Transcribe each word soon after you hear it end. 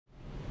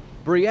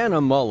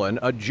Brianna Mullen,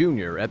 a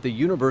junior at the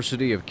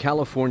University of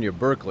California,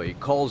 Berkeley,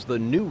 calls the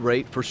new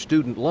rate for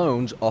student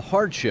loans a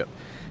hardship.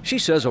 She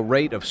says a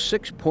rate of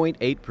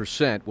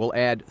 6.8% will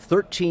add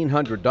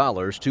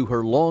 $1,300 to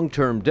her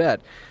long-term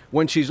debt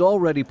when she's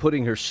already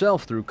putting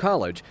herself through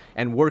college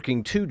and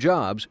working 2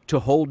 jobs to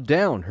hold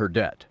down her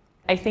debt.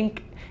 I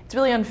think it's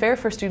really unfair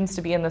for students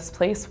to be in this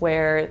place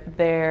where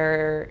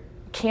they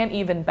can't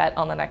even bet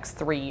on the next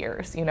 3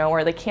 years,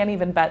 or they can't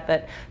even bet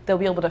that they'll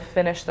be able to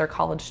finish their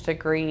college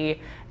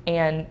degree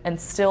and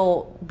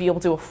still be able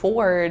to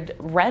afford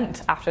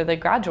rent after they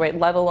graduate,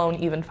 let alone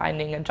even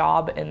finding a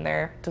job in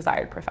their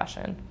desired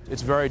profession.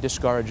 It's very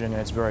discouraging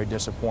and it's very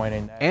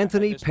disappointing.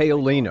 Anthony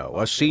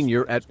Paolino, a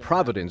senior at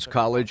Providence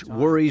College,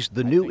 worries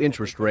the new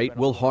interest rate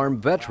will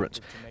harm veterans.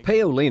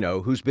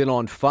 Paolino, who's been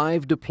on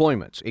 5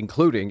 deployments,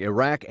 including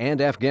Iraq and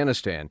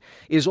Afghanistan,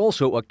 is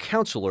also a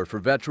counselor for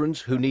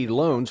veterans who need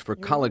loans for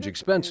college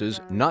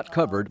expenses not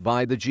covered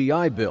by the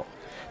GI Bill.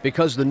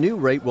 Because the new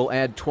rate will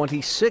add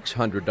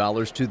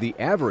 $2,600 to the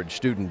average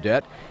student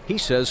debt, he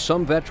says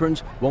some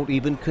veterans won't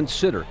even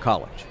consider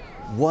college.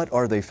 What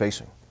are they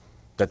facing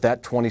that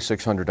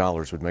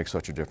 $2,600 would make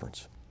such a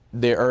difference?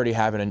 They're already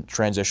having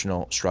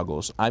transitional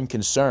struggles. I'm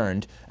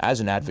concerned as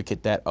an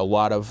advocate that a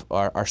lot of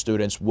our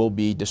students will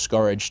be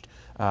discouraged,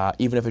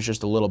 even if it's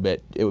just a little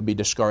bit. It would be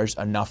discouraged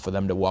enough for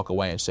them to walk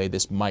away and say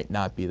this might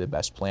not be the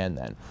best plan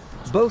then.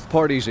 Both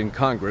parties in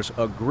Congress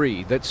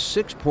agree that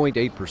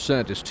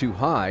 6.8% is too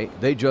high.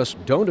 They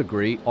just don't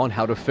agree on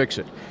how to fix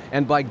it.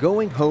 And by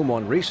going home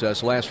on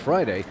recess last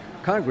Friday,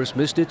 Congress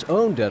missed its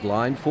own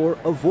deadline for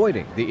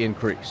avoiding the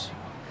increase.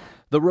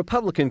 The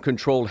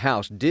Republican-controlled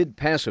House did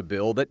pass a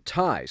bill that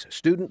ties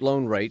student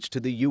loan rates to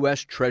the U.S.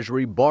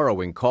 Treasury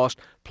borrowing cost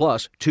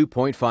plus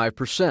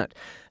 2.5%.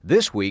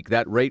 This week,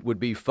 that rate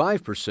would be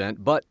 5%,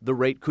 but the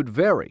rate could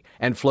vary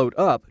and float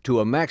up to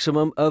a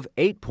maximum of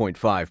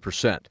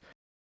 8.5%.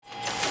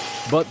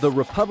 But the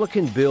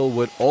Republican bill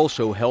would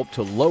also help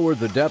to lower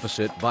the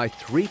deficit by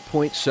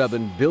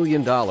 $3.7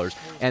 billion,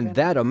 and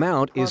that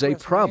amount is a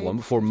problem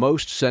for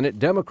most Senate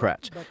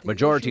Democrats.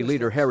 Majority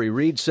Leader Harry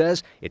Reid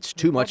says it's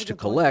too much to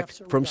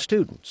collect from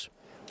students.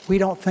 We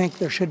don't think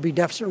there should be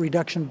deficit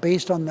reduction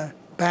based on the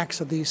backs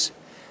of these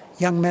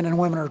young men and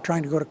women who are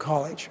trying to go to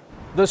college.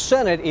 The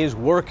Senate is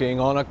working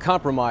on a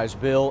compromise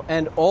bill,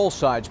 and all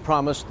sides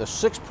promise the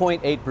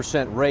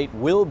 6.8% rate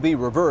will be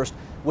reversed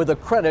with a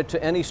credit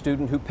to any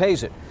student who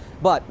pays it.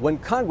 But when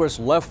Congress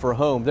left for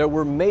home, there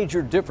were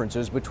major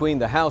differences between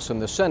the House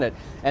and the Senate,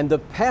 and the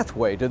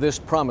pathway to this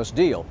promised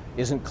deal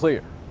isn't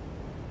clear.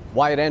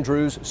 Wyatt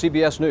Andrews,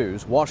 CBS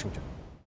News, Washington.